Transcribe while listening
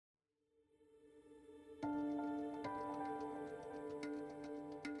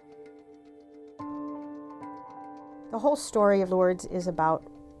The whole story of Lourdes is about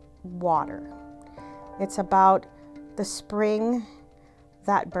water. It's about the spring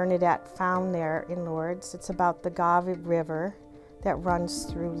that Bernadette found there in Lourdes. It's about the Gave River that runs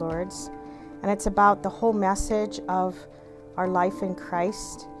through Lourdes. And it's about the whole message of our life in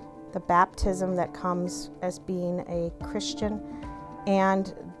Christ, the baptism that comes as being a Christian,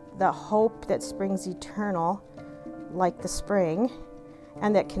 and the hope that springs eternal, like the spring,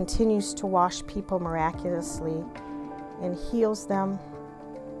 and that continues to wash people miraculously and heals them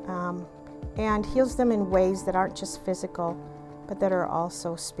in ways that aren't just physical, but that are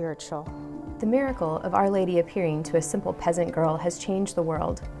also spiritual. The miracle of Our Lady appearing to a simple peasant girl has changed the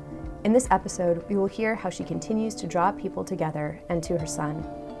world. In this episode, we will hear how she continues to draw people together and to her Son.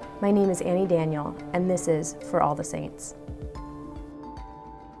 My name is Annie Daniel, and this is For All the Saints.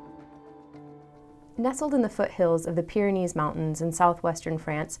 Nestled in the foothills of the Pyrenees Mountains in southwestern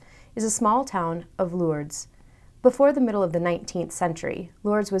France is a small town of Lourdes. Before the middle of the 19th century,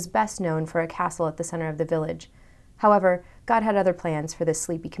 Lourdes was best known for a castle at the center of the village. However, God had other plans for this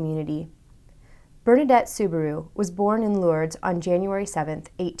sleepy community. Bernadette Soubirous was born in Lourdes on January 7,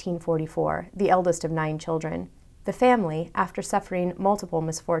 1844, the eldest of 9 children. The family, after suffering multiple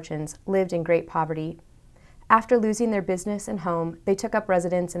misfortunes, lived in great poverty. After losing their business and home, they took up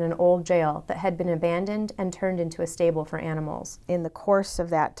residence in an old jail that had been abandoned and turned into a stable for animals. In the course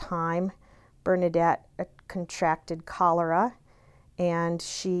of that time, Bernadette contracted cholera, and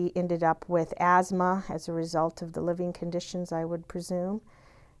she ended up with asthma as a result of the living conditions, I would presume.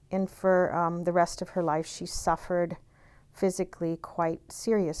 And for the rest of her life, she suffered physically quite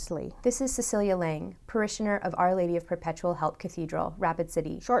seriously. This is Cecilia Lang, parishioner of Our Lady of Perpetual Help Cathedral, Rapid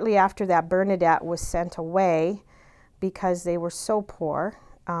City. Shortly after that, Bernadette was sent away because they were so poor,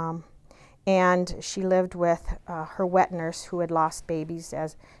 and she lived with her wet nurse who had lost babies,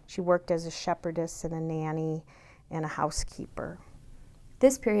 as she worked as a shepherdess and a nanny and a housekeeper.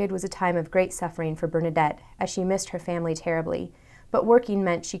 This period was a time of great suffering for Bernadette, as she missed her family terribly, but working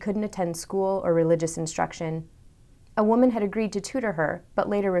meant she couldn't attend school or religious instruction. A woman had agreed to tutor her, but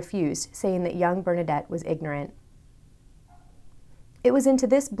later refused, saying that young Bernadette was ignorant. It was into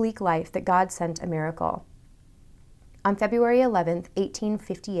this bleak life that God sent a miracle. On February 11,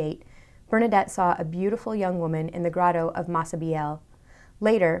 1858, Bernadette saw a beautiful young woman in the grotto of Massabielle.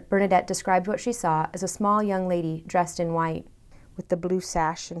 Later, Bernadette described what she saw as a small young lady dressed in white, with the blue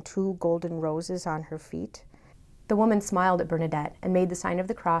sash and 2 golden roses on her feet. The woman smiled at Bernadette and made the sign of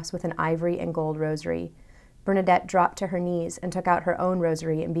the cross with an ivory and gold rosary. Bernadette dropped to her knees and took out her own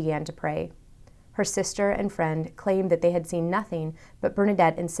rosary and began to pray. Her sister and friend claimed that they had seen nothing, but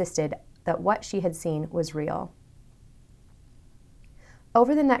Bernadette insisted that what she had seen was real.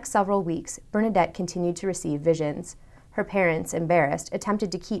 Over the next several weeks, Bernadette continued to receive visions. Her parents, embarrassed,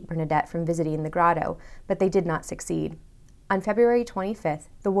 attempted to keep Bernadette from visiting the grotto, but they did not succeed. On February 25th,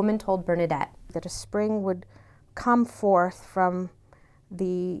 the woman told Bernadette that a spring would come forth from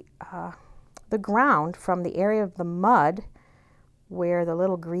the ground, from the area of the mud where the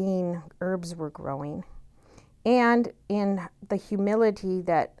little green herbs were growing. And in the humility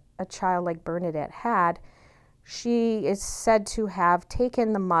that a child like Bernadette had, she is said to have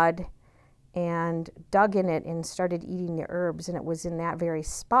taken the mud and dug in it and started eating the herbs, and it was in that very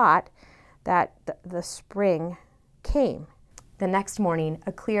spot that the spring came. The next morning,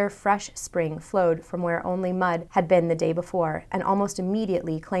 a clear, fresh spring flowed from where only mud had been the day before, and almost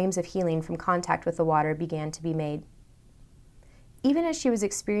immediately claims of healing from contact with the water began to be made. Even as she was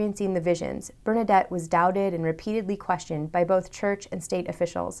experiencing the visions, Bernadette was doubted and repeatedly questioned by both church and state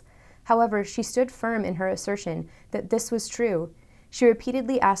officials. However, she stood firm in her assertion that this was true. She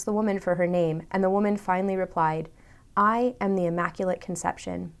repeatedly asked the woman for her name, and the woman finally replied, "I am the Immaculate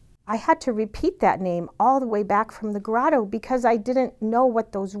Conception." I had to repeat that name all the way back from the grotto because I didn't know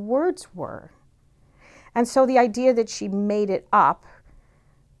what those words were. And so the idea that she made it up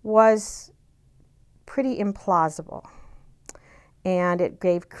was pretty implausible. And it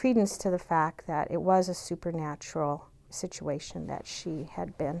gave credence to the fact that it was a supernatural situation that she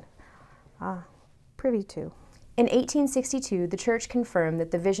had been privy to. In 1862, the church confirmed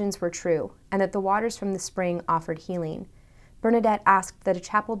that the visions were true and that the waters from the spring offered healing. Bernadette asked that a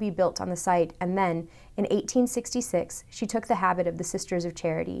chapel be built on the site, and then, in 1866, she took the habit of the Sisters of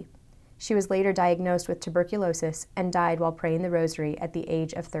Charity. She was later diagnosed with tuberculosis and died while praying the rosary at the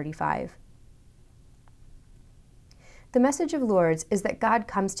age of 35. The message of Lourdes is that God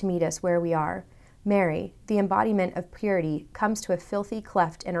comes to meet us where we are. Mary, the embodiment of purity, comes to a filthy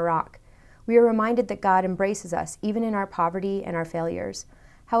cleft in a rock. We are reminded that God embraces us even in our poverty and our failures.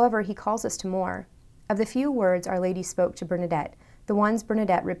 However, he calls us to more. Of the few words Our Lady spoke to Bernadette, the ones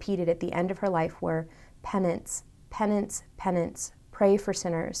Bernadette repeated at the end of her life were penance, penance, penance, pray for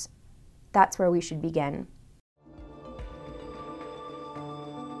sinners. That's where we should begin.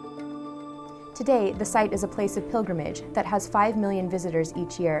 Today, the site is a place of pilgrimage that has 5 million visitors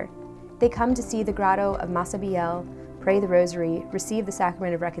each year. They come to see the grotto of Massabielle, pray the rosary, receive the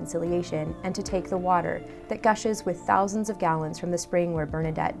sacrament of reconciliation, and to take the water that gushes with thousands of gallons from the spring where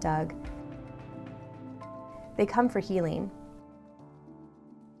Bernadette dug. They come for healing.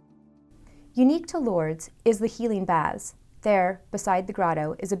 Unique to Lourdes is the healing baths. There, beside the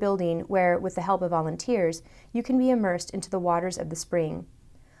grotto, is a building where, with the help of volunteers, you can be immersed into the waters of the spring.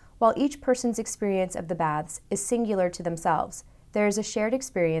 While each person's experience of the baths is singular to themselves, there is a shared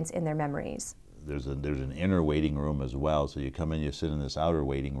experience in their memories. There's an inner waiting room as well, so you come in, you sit in this outer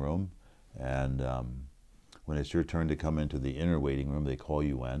waiting room, and when it's your turn to come into the inner waiting room, they call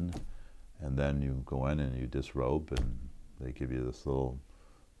you in, and then you go in and you disrobe, and they give you this little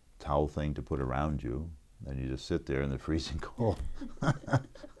towel thing to put around you, and you just sit there in the freezing cold.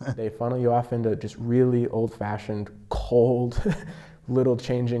 They funnel you off into just really old-fashioned, cold, little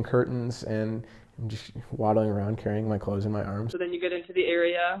changing curtains, and I'm just waddling around carrying my clothes in my arms. So then you get into the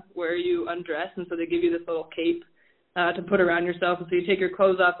area where you undress, and so they give you this little cape to put around yourself. And so you take your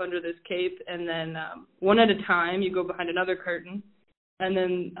clothes off under this cape, and then one at a time, you go behind another curtain. And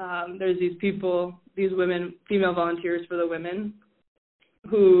then there's these people, these women, female volunteers for the women,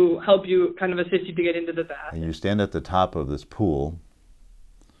 who help you, kind of assist you to get into the bath. And you stand at the top of this pool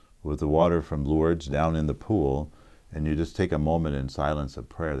with the water from Lourdes down in the pool, and you just take a moment in silence of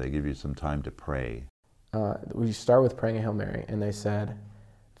prayer. They give you some time to pray. We start with praying a Hail Mary, and they said,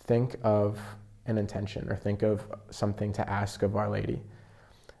 think of an intention or think of something to ask of Our Lady.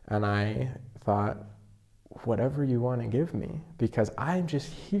 And I thought, whatever you want to give me, because I'm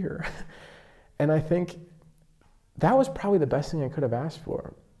just here. And I think that was probably the best thing I could have asked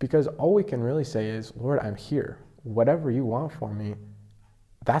for, because all we can really say is, Lord, I'm here. Whatever you want for me,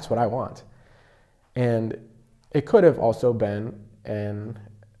 that's what I want. And it could have also been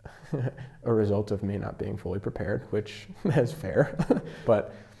a result of me not being fully prepared, which is fair.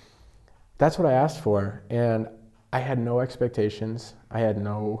 But that's what I asked for, and I had no expectations. I had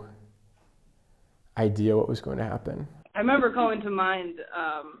no idea what was going to happen. I remember calling to mind,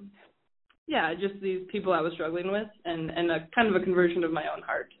 just these people I was struggling with, and a kind of a conversion of my own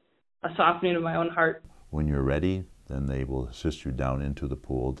heart, a softening of my own heart. When you're ready, then they will assist you down into the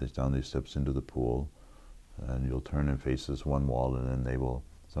pool, down these steps into the pool, and you'll turn and face this one wall, and then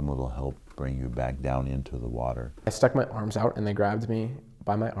someone will help bring you back down into the water. I stuck my arms out, and they grabbed me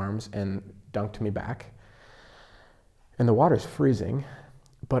by my arms and dunked me back. And the water's freezing,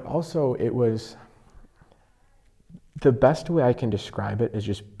 but also it was, the best way I can describe it is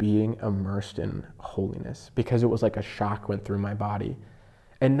just being immersed in holiness, because it was like a shock went through my body,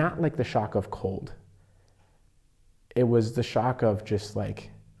 and not like the shock of cold. It was the shock of just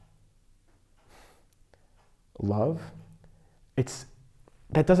like love.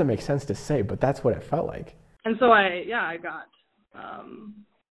 That doesn't make sense to say, but that's what it felt like. And so I got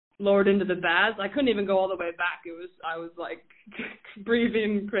lowered into the baths. I couldn't even go all the way back. I was like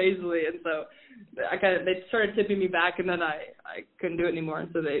breathing crazily, and so they started tipping me back, and then I couldn't do it anymore, and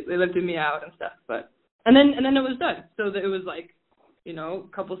so they lifted me out and stuff. And then it was done. So it was like, a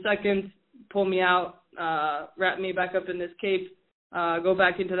couple seconds, pull me out, wrap me back up in this cape, go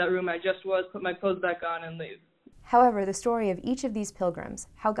back into that room I just was, put my clothes back on, and leave. However, the story of each of these pilgrims,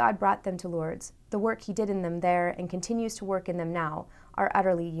 how God brought them to Lourdes, the work He did in them there and continues to work in them now, are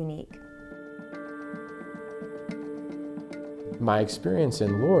utterly unique. My experience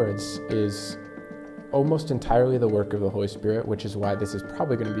in Lourdes is almost entirely the work of the Holy Spirit, which is why this is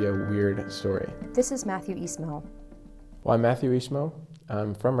probably going to be a weird story. This is Matthew Eastmo. Well, I'm Matthew Eastmo.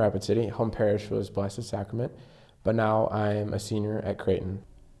 I'm from Rapid City. Home parish was Blessed Sacrament, but now I'm a senior at Creighton.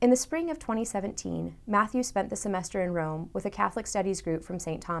 In the spring of 2017, Matthew spent the semester in Rome with a Catholic studies group from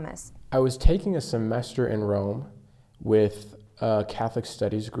St. Thomas. I was taking a semester in Rome with a Catholic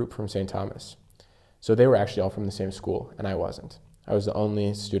studies group from St. Thomas. So they were actually all from the same school, and I wasn't. I was the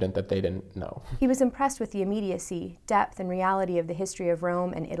only student that they didn't know. He was impressed with the immediacy, depth, and reality of the history of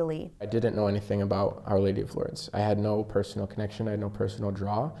Rome and Italy. I didn't know anything about Our Lady of Lourdes. I had no personal connection. I had no personal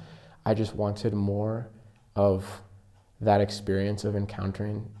draw. I just wanted more of that experience of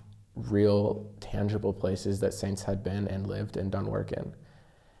encountering real, tangible places that saints had been and lived and done work in.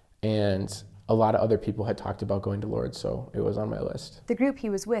 And a lot of other people had talked about going to Lourdes, so it was on my list. The group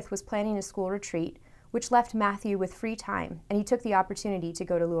he was with was planning a school retreat, which left Matthew with free time, and he took the opportunity to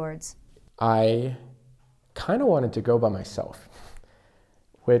go to Lourdes. I kind of wanted to go by myself,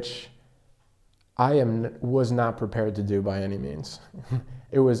 which was not prepared to do by any means.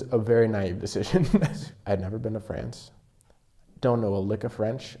 It was a very naive decision. I'd never been to France. Don't know a lick of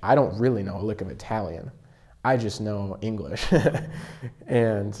French. I don't really know a lick of Italian. I just know English.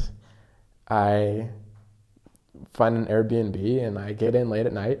 And I find an Airbnb and I get in late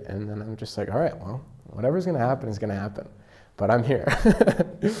at night, and then I'm just like, all right, well, whatever's gonna happen is gonna happen, but I'm here.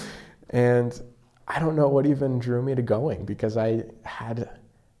 And I don't know what even drew me to going, because I had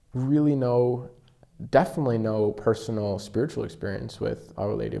really definitely no personal spiritual experience with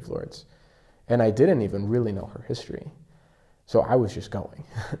Our Lady of Lourdes. And I didn't even really know her history. So I was just going,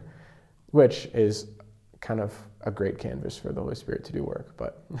 which is kind of a great canvas for the Holy Spirit to do work.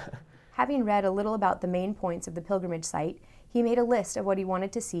 But Having read a little about the main points of the pilgrimage site, he made a list of what he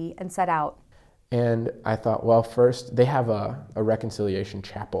wanted to see and set out. And I thought, well, first, they have a reconciliation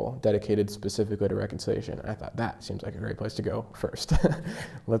chapel dedicated specifically to reconciliation. And I thought, that seems like a great place to go first.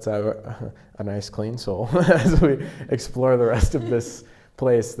 Let's have a nice, clean soul as we explore the rest of this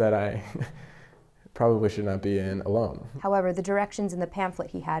place that I probably should not be in alone. However, the directions in the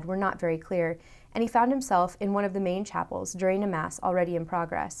pamphlet he had were not very clear, and he found himself in one of the main chapels during a Mass already in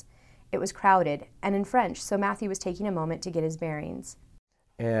progress. It was crowded and in French, so Matthew was taking a moment to get his bearings.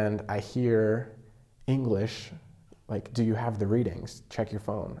 And I hear English, like, do you have the readings? Check your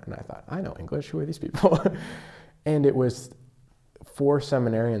phone. And I thought, I know English, who are these people? And it was 4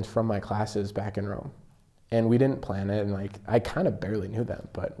 seminarians from my classes back in Rome. And we didn't plan it, and I kind of barely knew them,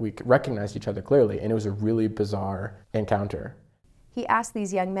 but we recognized each other clearly, and it was a really bizarre encounter. He asked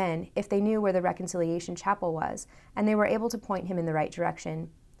these young men if they knew where the Reconciliation Chapel was, and they were able to point him in the right direction.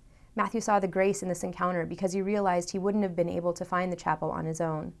 Matthew saw the grace in this encounter because he realized he wouldn't have been able to find the chapel on his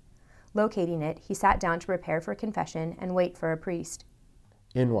own. Locating it, he sat down to prepare for confession and wait for a priest.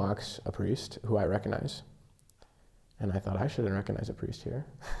 In walks a priest who I recognize, and I thought I shouldn't recognize a priest here.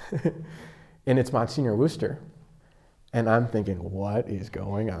 And it's Monsignor Wooster. And I'm thinking, what is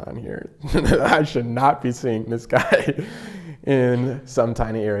going on here? I should not be seeing this guy in some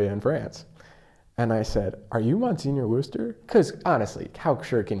tiny area in France. And I said, are you Monsignor Wooster? Because honestly, how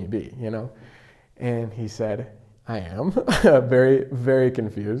sure can you be, you know? And he said, I am, very, very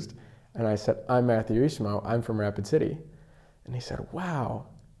confused. And I said, I'm Matthew Ismo, I'm from Rapid City. And he said, wow,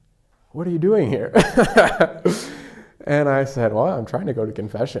 what are you doing here? And I said, well, I'm trying to go to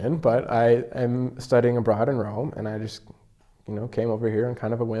confession, but I am studying abroad in Rome, and I just, came over here on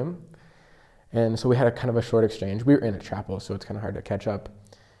kind of a whim. And so we had a kind of a short exchange. We were in a chapel, so it's kind of hard to catch up.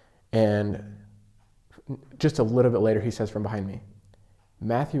 And just a little bit later, he says from behind me,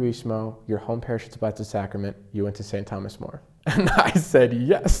 Matthew Ismo, your home parish is Blessed Sacrament, you went to St. Thomas More. And I said,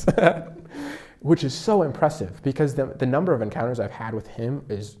 yes, which is so impressive because the number of encounters I've had with him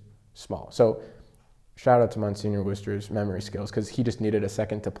is small. So shout out to Monsignor Wooster's memory skills, because he just needed a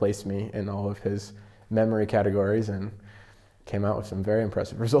second to place me in all of his memory categories and came out with some very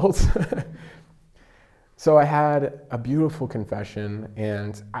impressive results. So I had a beautiful confession,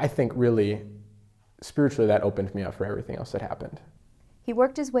 and I think really spiritually that opened me up for everything else that happened. He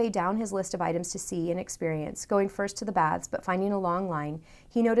worked his way down his list of items to see and experience, going first to the baths, but finding a long line.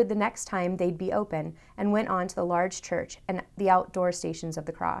 He noted the next time they'd be open and went on to the large church and the outdoor stations of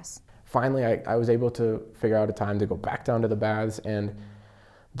the cross. Finally, I was able to figure out a time to go back down to the baths, and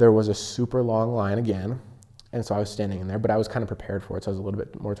there was a super long line again. And so I was standing in there, but I was kind of prepared for it, so I was a little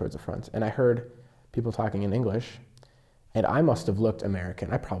bit more towards the front. And I heard people talking in English, and I must have looked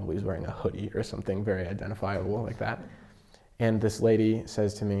American. I probably was wearing a hoodie or something very identifiable like that. And this lady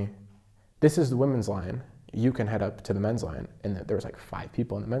says to me, this is the women's line. You can head up to the men's line. And there was like 5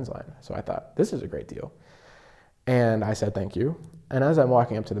 people in the men's line. So I thought, this is a great deal. And I said, thank you. And as I'm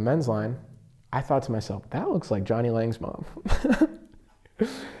walking up to the men's line, I thought to myself, that looks like Johnny Lang's mom.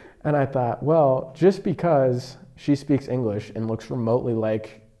 And I thought, well, just because she speaks English and looks remotely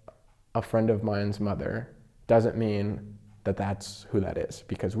like a friend of mine's mother doesn't mean that that's who that is,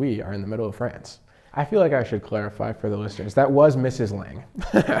 because we are in the middle of France. I feel like I should clarify for the listeners, that was Mrs. Lang.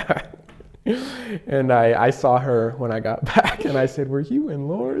 And I saw her when I got back, and I said, were you in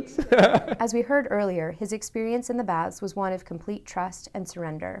Lourdes? As we heard earlier, his experience in the baths was one of complete trust and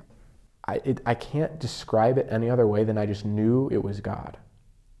surrender. I can't describe it any other way than I just knew it was God.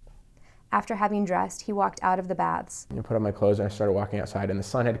 After having dressed, he walked out of the baths. I put on my clothes and I started walking outside, and the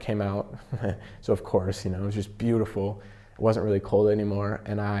sun had came out. So of course, it was just beautiful. It wasn't really cold anymore.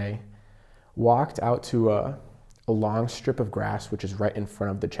 And I walked out to a long strip of grass, which is right in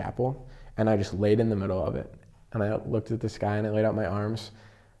front of the chapel. And I just laid in the middle of it. And I looked at the sky and I laid out my arms.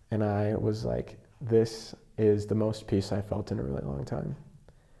 And I was like, this is the most peace I felt in a really long time.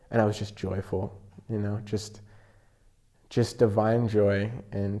 And I was just joyful, just just divine joy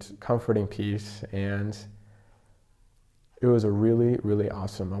and comforting peace. And it was a really, really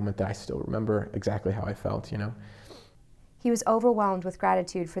awesome moment that I still remember exactly how I felt, you know. He was overwhelmed with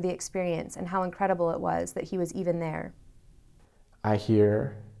gratitude for the experience and how incredible it was that he was even there. I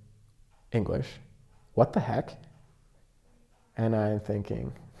hear English. What the heck? And I'm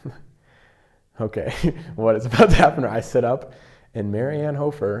thinking, okay, what is about to happen? I sit up, and Marianne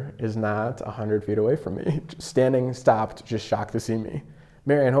Hofer is not 100 feet away from me, standing, stopped, just shocked to see me.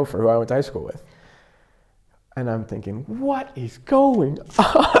 Marianne Hofer, who I went to high school with. And I'm thinking, what is going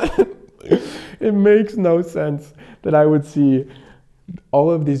on? It makes no sense that I would see all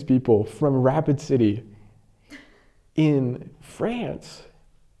of these people from Rapid City in France.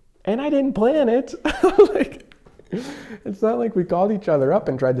 And I didn't plan it. It's not like we called each other up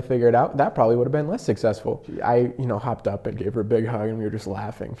and tried to figure it out. That probably would have been less successful. I, hopped up and gave her a big hug, and we were just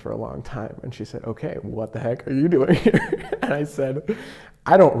laughing for a long time. And she said, okay, what the heck are you doing here? And I said,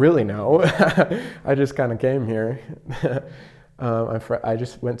 I don't really know. I just kind of came here. I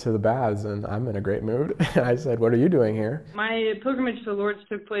just went to the baths, and I'm in a great mood. I said, what are you doing here? My pilgrimage to Lourdes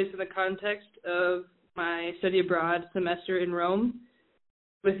took place in the context of my study abroad semester in Rome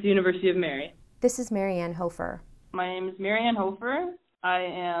with the University of Mary. This is Marianne Hofer. My name is Marianne Hofer. I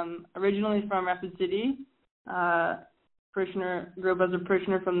am originally from Rapid City, grew up as a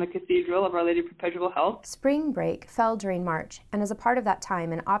parishioner from the Cathedral of Our Lady of Perpetual Health. Spring break fell during March, and as a part of that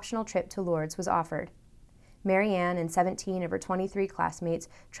time, an optional trip to Lourdes was offered. Marianne and 17 of her 23 classmates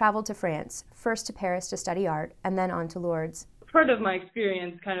traveled to France, first to Paris to study art, and then on to Lourdes. Part of my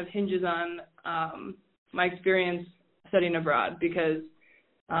experience kind of hinges on my experience studying abroad, because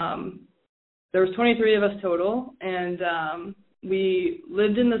there was 23 of us total, and we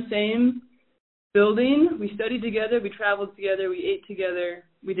lived in the same building. We studied together, we traveled together, we ate together,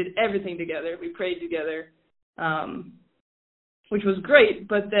 we did everything together, we prayed together, which was great.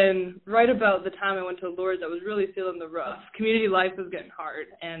 But then right about the time I went to Lourdes, I was really feeling the rough. Community life was getting hard,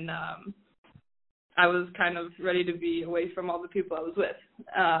 and I was kind of ready to be away from all the people I was with.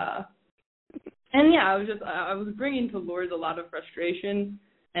 And yeah, I was bringing to Lourdes a lot of frustration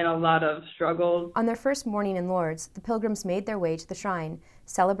and a lot of struggles. On their first morning in Lourdes, the pilgrims made their way to the shrine,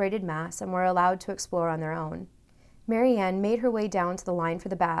 celebrated Mass, and were allowed to explore on their own. Marianne made her way down to the line for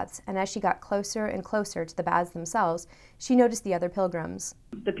the baths, and as she got closer and closer to the baths themselves, she noticed the other pilgrims.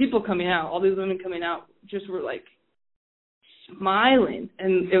 The people coming out, all these women coming out, just were like smiling,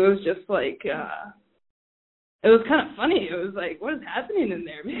 and it was just like, it was kind of funny. It was like, what is happening in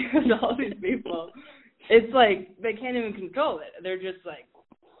there? Because all these people, it's like they can't even control it. They're just like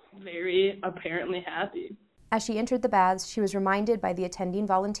very apparently happy. As she entered the baths, she was reminded by the attending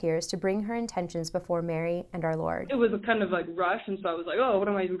volunteers to bring her intentions before Mary and our Lord. It was a kind of like rush, and so I was like, oh, what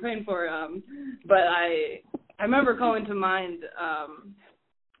am I even praying for? But I remember calling to mind,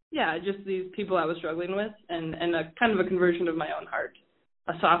 just these people I was struggling with, and a kind of a conversion of my own heart,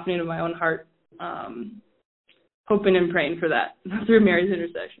 a softening of my own heart, hoping and praying for that through Mary's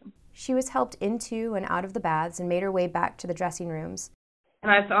intercession. She was helped into and out of the baths and made her way back to the dressing rooms.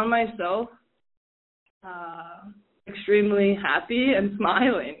 And I found myself extremely happy and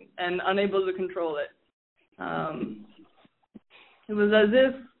smiling and unable to control it. It was as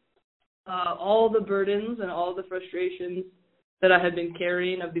if all the burdens and all the frustrations that I had been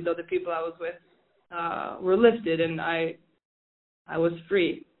carrying of these other people I was with were lifted, and I was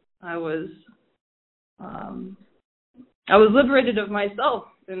free. I was liberated of myself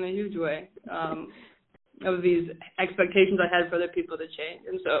in a huge way, of these expectations I had for other people to change.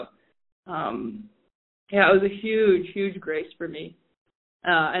 And so, it was a huge, huge grace for me,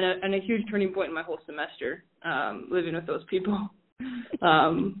 and a huge turning point in my whole semester, living with those people.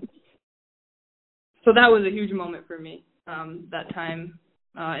 So that was a huge moment for me, that time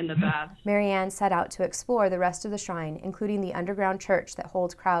in the baths. Marianne set out to explore the rest of the shrine, including the underground church that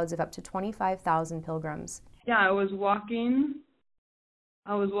holds crowds of up to 25,000 pilgrims. Yeah, I was walking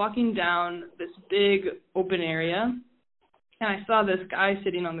down this big open area, and I saw this guy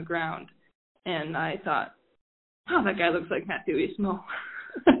sitting on the ground, and I thought, oh, that guy looks like Matthew Eastmo.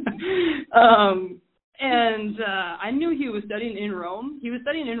 And I knew he was studying in Rome. He was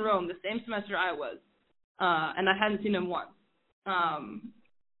studying in Rome the same semester I was, and I hadn't seen him once.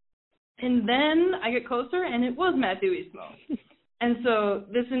 And then I get closer, and it was Matthew Eastmo. And so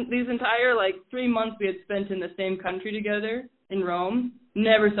these entire 3 months we had spent in the same country together in Rome,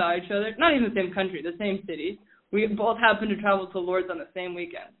 never saw each other, not even the same country, the same city. We both happened to travel to Lourdes on the same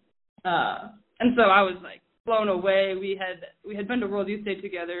weekend. And so I was blown away. We had been to World Youth Day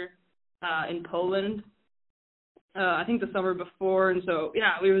together in Poland, I think the summer before, and so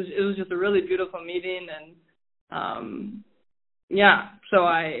it was just a really beautiful meeting, So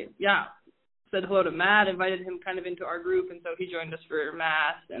I said hello to Matt, invited him kind of into our group, and so he joined us for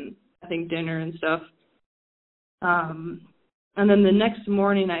Mass and I think dinner and stuff. And then the next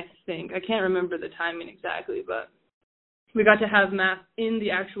morning, I can't remember the timing exactly, but we got to have Mass in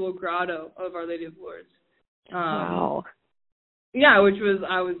the actual grotto of Our Lady of Lourdes. Wow. Yeah, I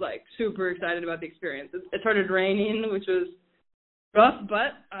was like super excited about the experience. It started raining, which was rough,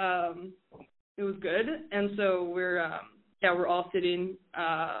 but it was good. And so we're all sitting,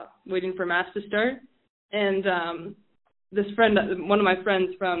 waiting for Mass to start. And this friend, one of my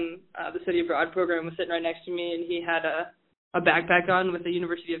friends from the Study Abroad program, was sitting right next to me, and he had a backpack on with the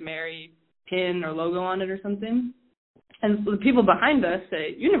University of Mary pin or logo on it or something. And so the people behind us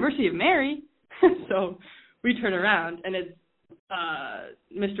say, University of Mary? So we turn around, and it's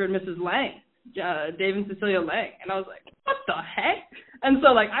Mr. and Mrs. Lang, Dave and Cecilia Lang. And I was like, what the heck? And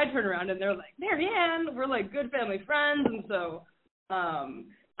so, like, I turn around, and they're like, Marianne, we're, like, good family friends. And so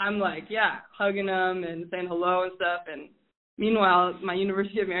I'm, like, hugging them and saying hello and stuff. And meanwhile, my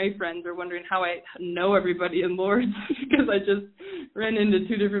University of Mary friends are wondering how I know everybody in Lourdes because I just ran into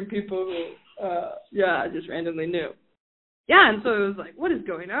two different people who, I just randomly knew. Yeah, and so it was like, what is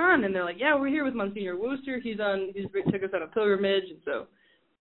going on? And they're like, we're here with Monsignor Wooster. He took us on a pilgrimage, and so,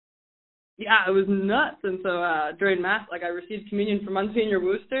 it was nuts. And so during Mass, I received communion from Monsignor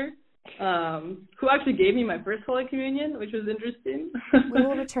Wooster, who actually gave me my first Holy Communion, which was interesting. We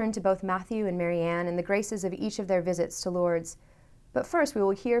will return to both Matthew and Marianne and the graces of each of their visits to Lourdes. But first, we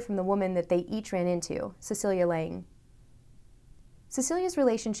will hear from the woman that they each ran into, Cecilia Lang. Cecilia's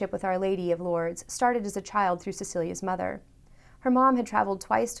relationship with Our Lady of Lourdes started as a child through Cecilia's mother. Her mom had traveled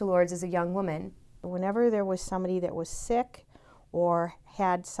twice to Lourdes as a young woman. Whenever there was somebody that was sick or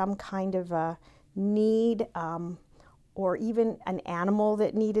had some kind of a need, or even an animal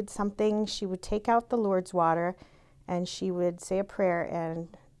that needed something, she would take out the Lourdes water and she would say a prayer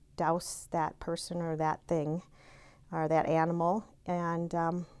and douse that person or that thing or that animal. And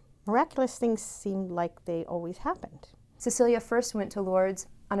miraculous things seemed like they always happened. Cecilia first went to Lourdes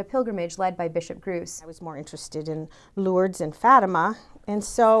on a pilgrimage led by Bishop Gruss. I was more interested in Lourdes and Fatima, and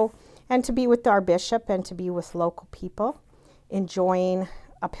to be with our bishop and to be with local people, enjoying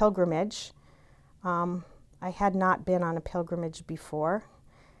a pilgrimage. I had not been on a pilgrimage before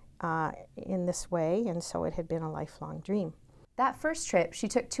in this way, and so it had been a lifelong dream. That first trip, she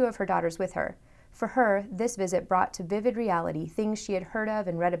took two of her daughters with her. For her, this visit brought to vivid reality things she had heard of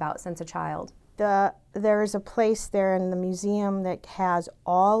and read about since a child. There is a place there in the museum that has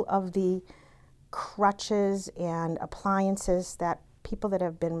all of the crutches and appliances that people that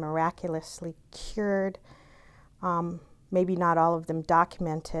have been miraculously cured, maybe not all of them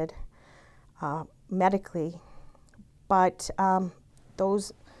documented medically, but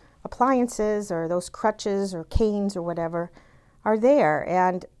those appliances or those crutches or canes or whatever are there.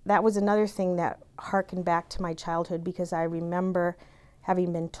 And that was another thing that harkened back to my childhood, because I remember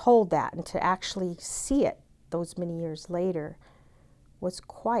having been told that, and to actually see it those many years later was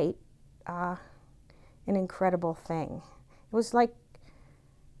quite an incredible thing. It was like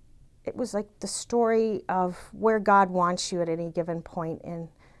the story of where God wants you at any given point in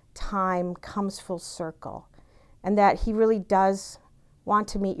time comes full circle, and that He really does want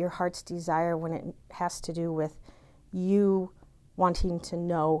to meet your heart's desire when it has to do with you wanting to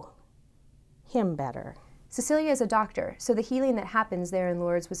know Him better. Cecilia is a doctor, so the healing that happens there in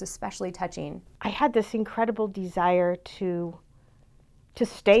Lourdes was especially touching. I had this incredible desire to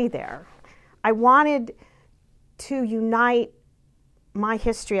stay there. I wanted to unite my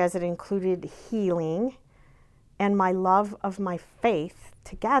history, as it included healing, and my love of my faith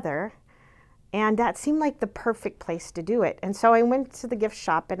together, and that seemed like the perfect place to do it. And so I went to the gift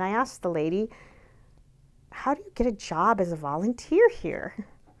shop and I asked the lady, how do you get a job as a volunteer here?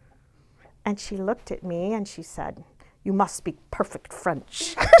 And she looked at me and she said, you must speak perfect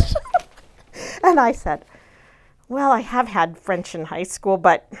French. And I said, well, I have had French in high school,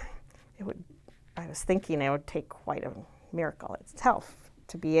 but I was thinking it would take quite a miracle itself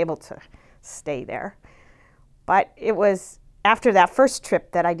to be able to stay there. But it was after that first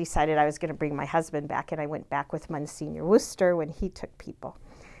trip that I decided I was going to bring my husband back, and I went back with Monsignor Wooster when he took people.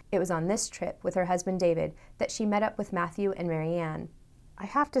 It was on this trip with her husband David that she met up with Matthew and Marianne. I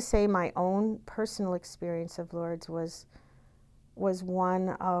have to say my own personal experience of Lourdes was one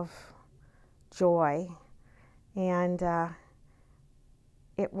of joy, and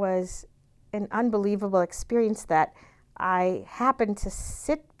it was an unbelievable experience that I happened to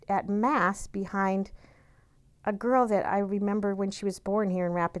sit at Mass behind a girl that I remember when she was born here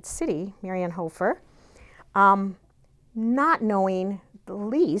in Rapid City, Marianne Hofer, not knowing the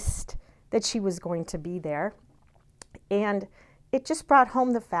least that she was going to be there. And it just brought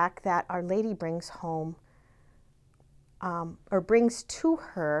home the fact that Our Lady brings home, or brings to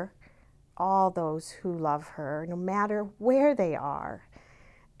her, all those who love her, no matter where they are.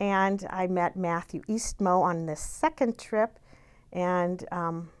 And I met Matthew Eastmo on this second trip, and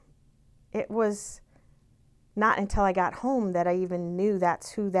it was not until I got home that I even knew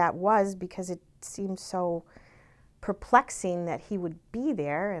that's who that was, because it seemed so perplexing that he would be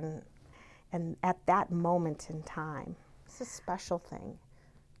there and at that moment in time. It's a special thing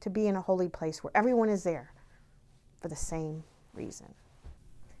to be in a holy place where everyone is there for the same reason.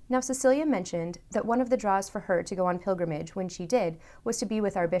 Now, Cecilia mentioned that one of the draws for her to go on pilgrimage when she did was to be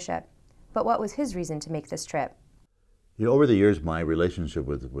with our bishop. But what was his reason to make this trip? You know, over the years, my relationship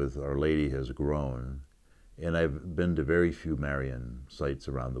with Our Lady has grown, and I've been to very few Marian sites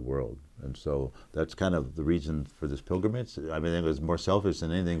around the world. And so that's kind of the reason for this pilgrimage. I mean, it was more selfish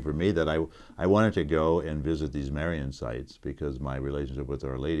than anything for me that I wanted to go and visit these Marian sites, because my relationship with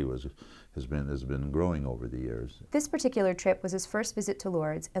Our Lady has been growing over the years. This particular trip was his first visit to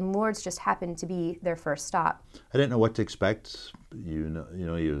Lourdes, and Lourdes just happened to be their first stop. I didn't know what to expect.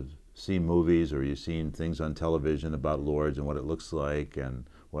 You see movies or you've seen things on television about Lourdes and what it looks like, and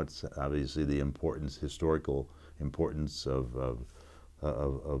what's obviously the historical importance of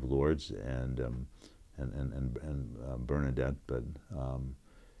Lourdes and Bernadette. But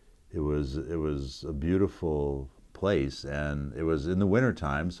it was a beautiful place, and it was in the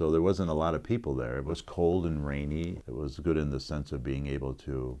wintertime, so there wasn't a lot of people there. It was cold and rainy. It was good in the sense of being able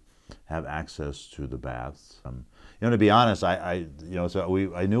to have access to the baths. To be honest, I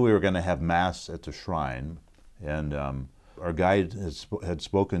knew we were going to have Mass at the shrine, and our guide had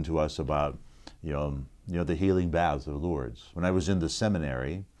spoken to us about, the healing baths of Lourdes. When I was in the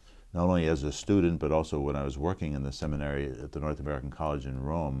seminary, not only as a student, but also when I was working in the seminary at the North American College in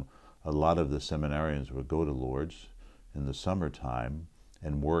Rome, a lot of the seminarians would go to Lourdes in the summertime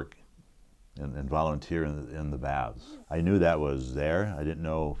and work and volunteer in the baths. I knew that was there. I didn't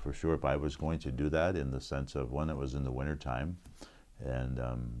know for sure if I was going to do that, in the sense of, one, it was in the wintertime, and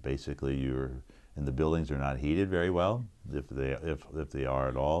basically and the buildings are not heated very well, if they are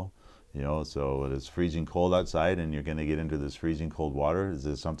at all. So it's freezing cold outside, and you're going to get into this freezing cold water. This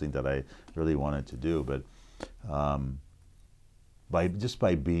is something that I really wanted to do, but by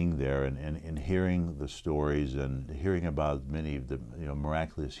being there and hearing the stories and hearing about many of the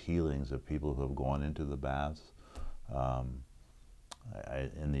miraculous healings of people who have gone into the baths,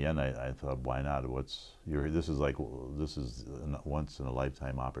 in the end I thought, why not? This is a once in a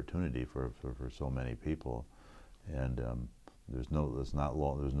lifetime opportunity for so many people, and there's no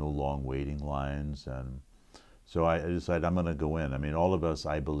long waiting lines, and so I decided I'm going to go in. I mean, all of us,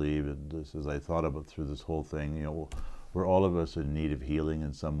 I believe, as I thought about through this whole thing, we're all of us in need of healing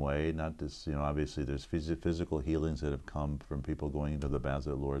in some way. Not just, obviously there's physical healings that have come from people going into the baths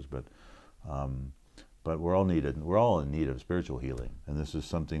at Lourdes, but we're all in need of spiritual healing. And this is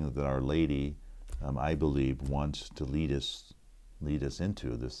something that Our Lady, I believe, wants to lead us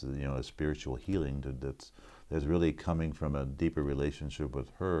into. This, a spiritual healing that's really coming from a deeper relationship with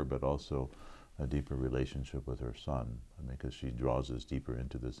her, but also a deeper relationship with her Son, because she draws us deeper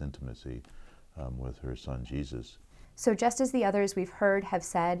into this intimacy with her Son, Jesus. So just as the others we've heard have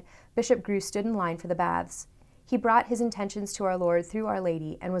said, Bishop Grew stood in line for the baths. He brought his intentions to our Lord through Our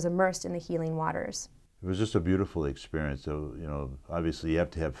Lady and was immersed in the healing waters. It was just a beautiful experience. So, obviously you have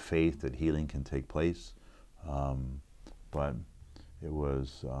to have faith that healing can take place, but it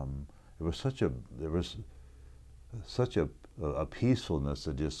was such a peacefulness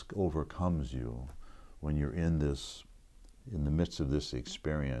that just overcomes you when you're in the midst of this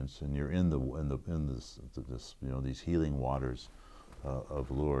experience, and you're in these healing waters of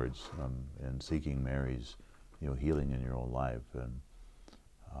Lourdes, and seeking Mary's healing in your own life. And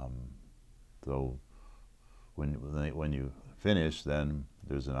so when you finish, then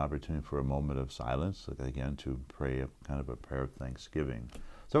there's an opportunity for a moment of silence, again, to pray a prayer of thanksgiving.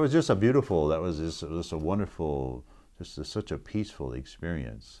 So it was just it was a wonderful, such a peaceful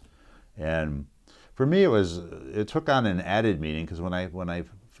experience. And for me, it took on an added meaning, because when I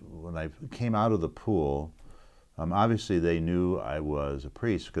came out of the pool, obviously they knew I was a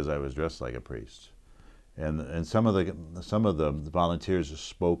priest because I was dressed like a priest, and some of the volunteers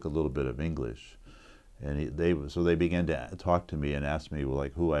spoke a little bit of English, and they began to talk to me and ask me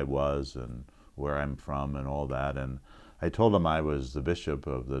who I was and where I'm from and all that, and I told them I was the bishop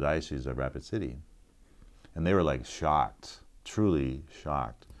of the Diocese of Rapid City, and they were shocked, truly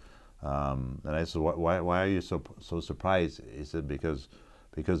shocked. And I said, why are you so surprised? He said, because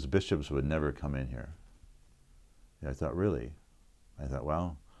bishops would never come in here. And I thought, really? I thought,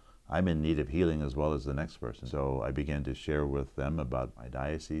 well, I'm in need of healing as well as the next person. So I began to share with them about my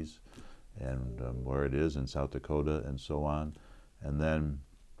diocese and where it is in South Dakota and so on. And then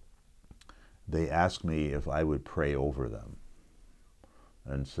they asked me if I would pray over them.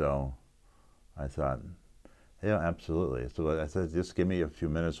 And so I thought, yeah, absolutely. So I said, just give me a few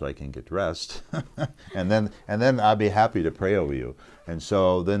minutes so I can get dressed, and then I'll be happy to pray over you. And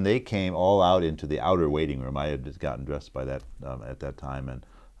so then they came all out into the outer waiting room. I had just gotten dressed by that at that time, and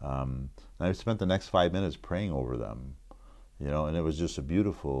I spent the next 5 minutes praying over them, and it was just a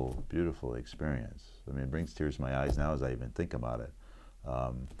beautiful, beautiful experience. I mean, it brings tears to my eyes now as I even think about it.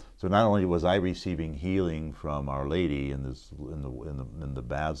 So not only was I receiving healing from Our Lady in the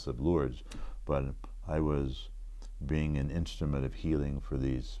baths of Lourdes, but I was being an instrument of healing for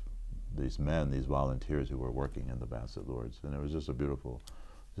these men, these volunteers who were working in the baths of Lourdes, and it was just a beautiful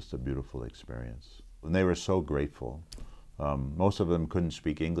experience. And they were so grateful. Most of them couldn't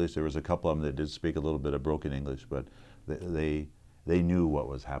speak English. There was a couple of them that did speak a little bit of broken English, but they knew what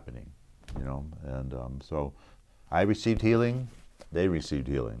was happening, And so I received healing. They received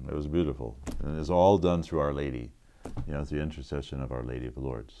healing. It was beautiful. And it was all done through Our Lady, through the intercession of Our Lady of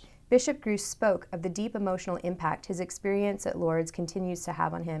Lourdes. Bishop Gruss spoke of the deep emotional impact his experience at Lourdes continues to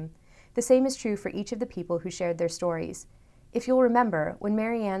have on him. The same is true for each of the people who shared their stories. If you'll remember, when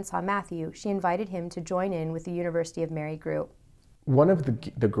Mary Ann saw Matthew, she invited him to join in with the University of Mary group. One of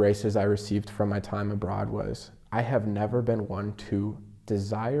the graces I received from my time abroad was I have never been one to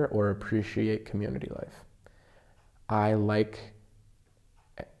desire or appreciate community life. I like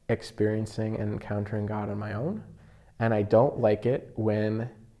experiencing and encountering God on my own, and I don't like it when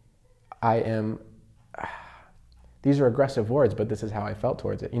I am, these are aggressive words, but this is how I felt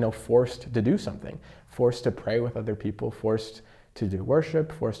towards it, forced to do something, forced to pray with other people, forced to do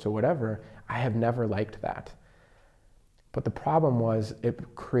worship, forced to whatever. I have never liked that. But the problem was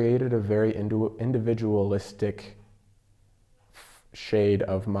it created a very individualistic shade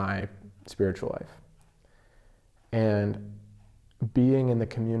of my spiritual life. And being in the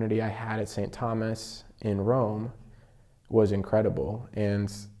community I had at St. Thomas in Rome was incredible.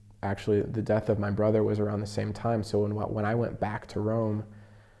 And actually, the death of my brother was around the same time. So when I went back to Rome,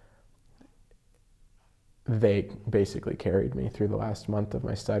 they basically carried me through the last month of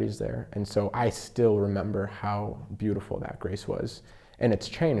my studies there. And so I still remember how beautiful that grace was. And it's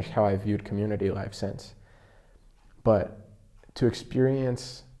changed how I viewed community life since. But to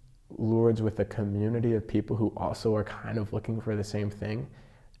experience Lourdes with a community of people who also are kind of looking for the same thing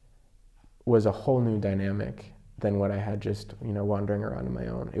was a whole new dynamic than what I had just, wandering around on my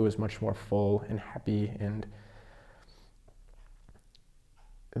own. It was much more full and happy, and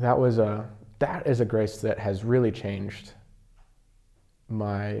that is a grace that has really changed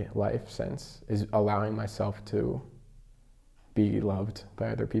my life since, is allowing myself to be loved by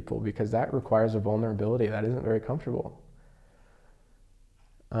other people, because that requires a vulnerability that isn't very comfortable.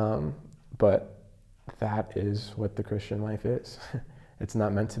 But that is what the Christian life is. It's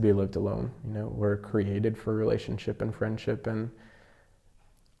not meant to be lived alone. We're created for relationship and friendship and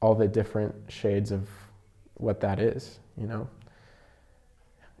all the different shades of what that is,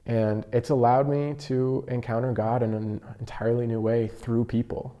 And it's allowed me to encounter God in an entirely new way through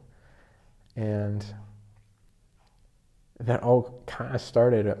people. And that all kind of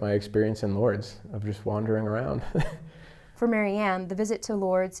started at my experience in Lourdes of just wandering around. For Mary Ann, the visit to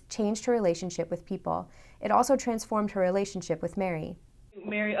Lourdes changed her relationship with people. It also transformed her relationship with Mary.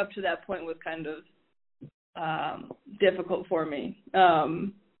 Mary, up to that point, was kind of difficult for me.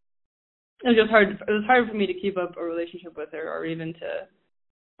 It was hard for me to keep up a relationship with her, or even to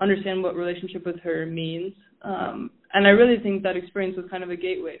understand what relationship with her means. And I really think that experience was kind of a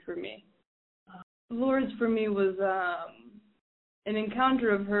gateway for me. Lourdes for me was an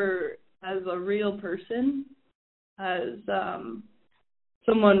encounter of her as a real person, as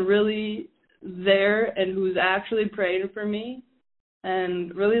someone really there and who's actually praying for me,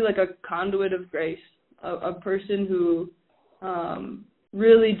 and really like a conduit of grace, a person who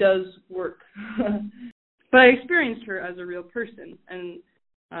really does work. But I experienced her as a real person, and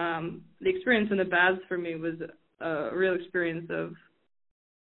the experience in the baths for me was a real experience of,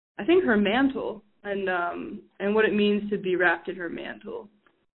 I think, her mantle and what it means to be wrapped in her mantle.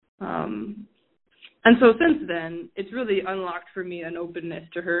 And so since then, it's really unlocked for me an openness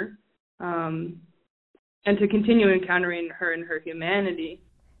to her, and to continue encountering her and her humanity.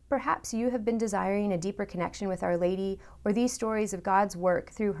 Perhaps you have been desiring a deeper connection with Our Lady, or these stories of God's work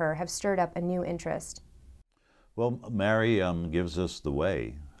through her have stirred up a new interest. Well, Mary gives us the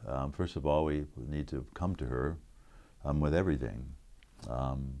way. First of all, we need to come to her with everything,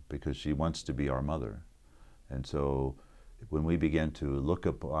 because she wants to be our mother. And so when we begin to look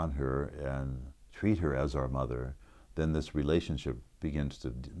upon her and treat her as our mother, then this relationship begins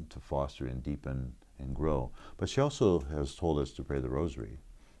to foster and deepen and grow. But she also has told us to pray the rosary.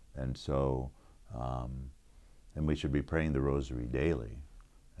 And so, and we should be praying the rosary daily.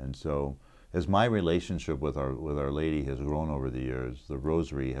 And so, as my relationship with Our Lady has grown over the years, the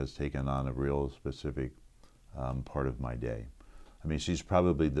rosary has taken on a real specific part of my day. I mean, she's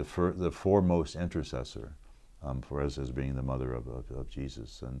probably the foremost intercessor for us as being the mother of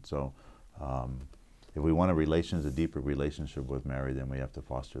Jesus. And so, if we want a deeper relationship with Mary, then we have to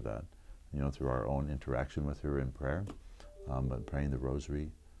foster that, through our own interaction with her in prayer, but praying the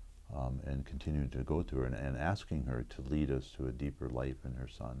rosary, and continuing to go to her and asking her to lead us to a deeper life in her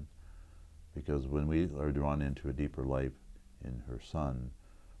Son. Because when we are drawn into a deeper life in her Son,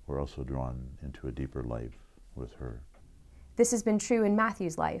 we're also drawn into a deeper life with her. This has been true in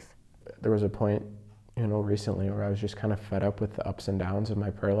Matthew's life. There was a point, recently where I was just kind of fed up with the ups and downs of my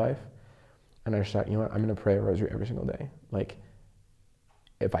prayer life. And I just thought, what, I'm going to pray a rosary every single day. Like,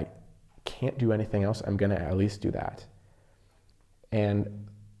 if I can't do anything else, I'm going to at least do that. And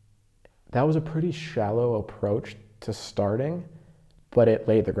that was a pretty shallow approach to starting, but it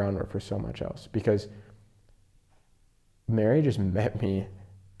laid the groundwork for so much else, because Mary just met me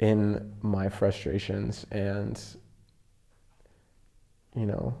in my frustrations and,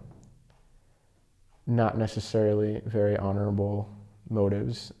 not necessarily very honorable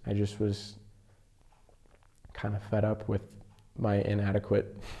motives. I just was kind of fed up with my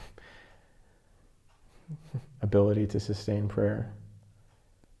inadequate ability to sustain prayer.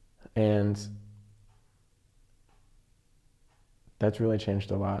 And that's really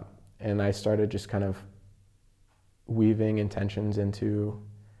changed a lot. And I started just kind of weaving intentions into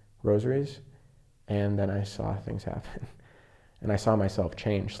rosaries, and then I saw things happen. And I saw myself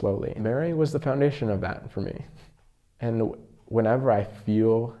change slowly. Mary was the foundation of that for me. And whenever I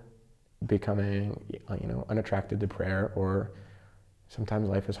feel becoming, unattracted to prayer, or sometimes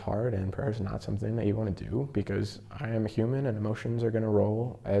life is hard and prayer is not something that you want to do, because I am a human and emotions are going to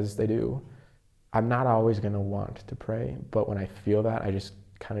roll as they do, I'm not always going to want to pray. But when I feel that, I just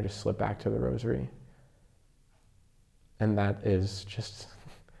kind of slip back to the rosary. And that is just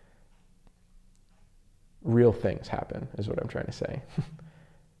real things happen, is what I'm trying to say.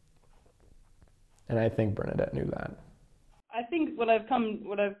 And I think Bernadette knew that. I think what I've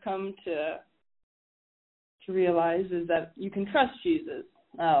come to realize is that you can trust Jesus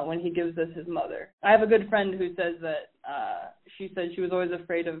when he gives us his mother. I have a good friend who says that she said she was always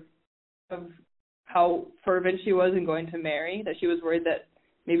afraid of how fervent she was in going to Mary, that she was worried that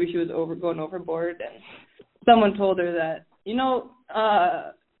maybe she was going overboard. And someone told her that,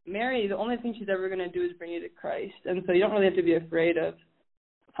 Mary, the only thing she's ever going to do is bring you to Christ. And so you don't really have to be afraid of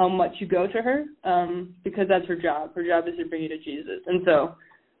how much you go to her, because that's her job. Her job is to bring you to Jesus. And so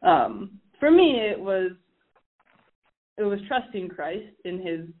for me, it was trusting Christ in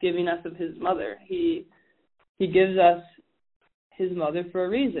his giving us of his mother. He gives us his mother for a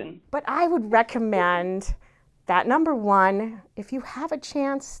reason. But I would recommend that, number one, if you have a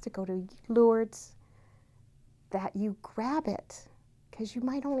chance to go to Lourdes, that you grab it, because you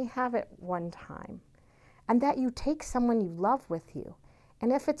might only have it one time, and that you take someone you love with you.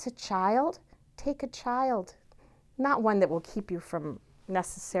 And if it's a child, take a child, not one that will keep you from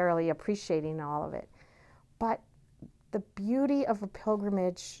necessarily appreciating all of it. But the beauty of a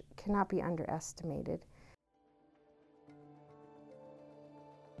pilgrimage cannot be underestimated.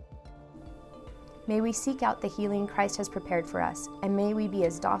 May we seek out the healing Christ has prepared for us, and may we be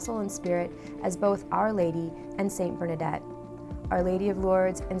as docile in spirit as both Our Lady and Saint Bernadette. Our Lady of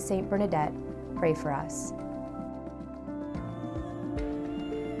Lourdes and Saint Bernadette, pray for us.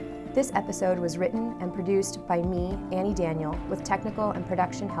 This episode was written and produced by me, Annie Daniel, with technical and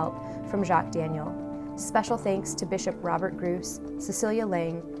production help from Jacques Daniel. Special thanks to Bishop Robert Gruss, Cecilia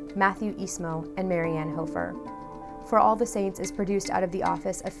Lang, Matthew Ismo, and Marianne Hofer. For All the Saints is produced out of the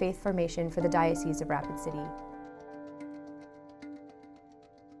Office of Faith Formation for the Diocese of Rapid City.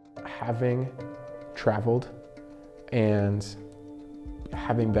 Having traveled and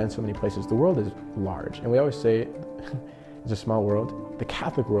having been so many places, the world is large. And we always say it's a small world. The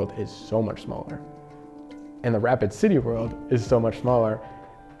Catholic world is so much smaller. And the Rapid City world is so much smaller.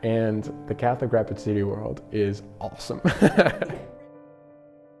 And the Catholic Rapid City world is awesome.